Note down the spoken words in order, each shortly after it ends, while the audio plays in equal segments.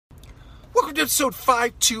Welcome to episode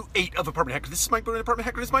 528 of Apartment Hacker. This is Mike Brewer, Apartment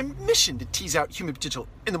Hacker. It is my mission to tease out human potential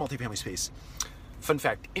in the multifamily space. Fun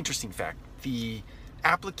fact, interesting fact, the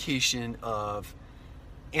application of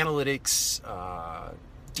analytics,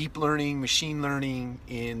 deep learning, machine learning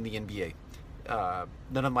in the NBA.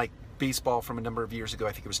 None unlike baseball from a number of years ago,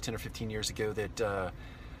 I think it was 10 or 15 years ago, that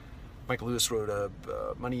Michael Lewis wrote a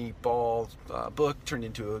Moneyball book, turned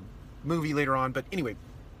into a movie later on. But anyway,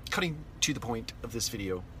 cutting to the point of this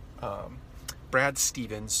video, Brad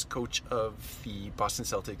Stevens, coach of the Boston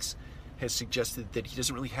Celtics, has suggested that he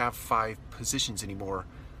doesn't really have 5 positions anymore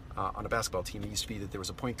on a basketball team. It used to be that there was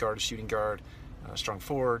a point guard, a shooting guard, a strong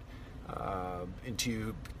forward, and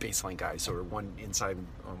 2 baseline guys, or one inside,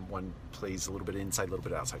 one plays a little bit inside, a little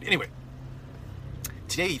bit outside. Anyway,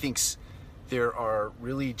 today he thinks there are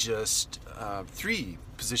really just 3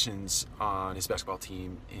 positions on his basketball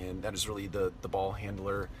team, and that is really the ball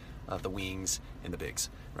handler, the wings, and the bigs,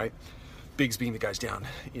 right? Bigs being the guys down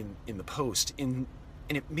in the post. And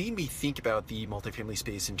it made me think about the multifamily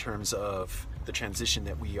space in terms of the transition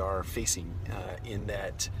that we are facing, in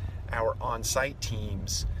that our on-site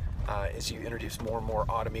teams, as you introduce more and more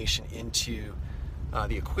automation into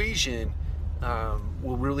the equation,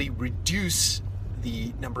 will really reduce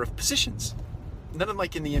the number of positions. Not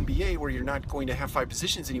unlike in the NBA, where you're not going to have 5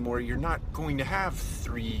 positions anymore, you're not going to have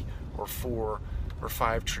 3 or 4 or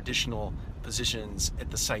 5 traditional positions at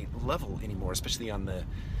the site level anymore, especially on the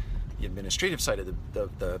administrative side of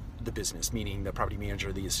the business, meaning the property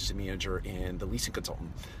manager, the assistant manager, and the leasing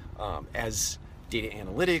consultant. As data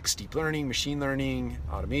analytics, deep learning, machine learning,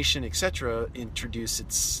 automation, etc.,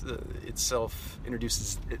 introduces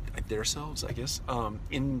themselves, I guess,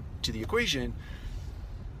 into the equation.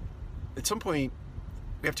 At some point,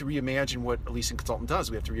 we have to reimagine what a leasing consultant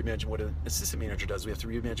does. We have to reimagine what an assistant manager does. We have to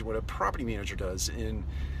reimagine what a property manager does. And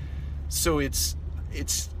so it's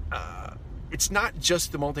not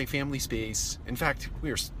just the multifamily space. In fact,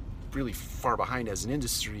 we are really far behind as an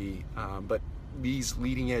industry. But these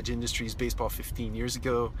leading edge industries, baseball 15 years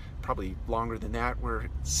ago, probably longer than that, where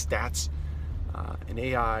stats and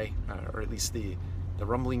AI, or at least the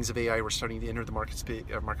rumblings of AI, were starting to enter the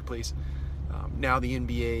marketplace. Now the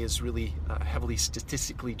NBA is really heavily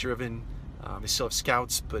statistically driven. They still have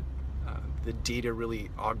scouts, but the data really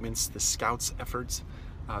augments the scouts' efforts.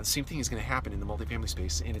 The same thing is going to happen in the multifamily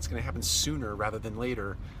space, and it's going to happen sooner rather than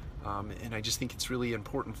later. And I just think it's really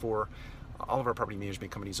important for all of our property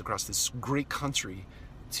management companies across this great country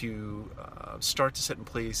to start to set in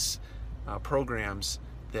place programs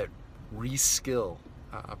that reskill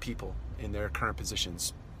people in their current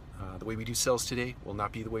positions. The way we do sales today will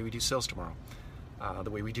not be the way we do sales tomorrow.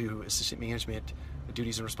 The way we do assistant management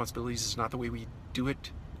duties and responsibilities is not the way we do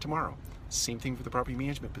it tomorrow. Same thing for the property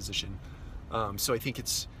management position. So I think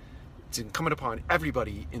it's incumbent upon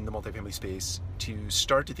everybody in the multifamily space to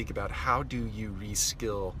start to think about how do you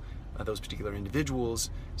reskill those particular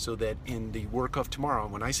individuals, so that in the work of tomorrow,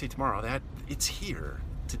 and when I say tomorrow, that it's here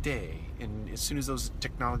today, and as soon as those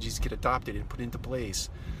technologies get adopted and put into place,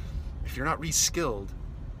 if you're not reskilled,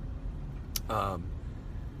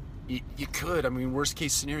 you could, I mean, worst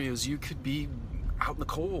case scenarios, you could be out in the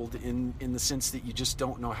cold in the sense that you just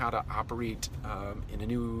don't know how to operate in the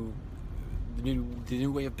new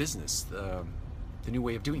way of business, the new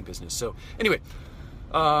way of doing business. So anyway,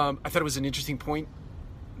 I thought it was an interesting point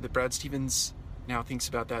that Brad Stevens now thinks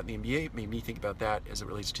about that in the NBA. It made me think about that as it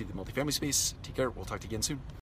relates to the multifamily space. Take care. We'll talk to you again soon.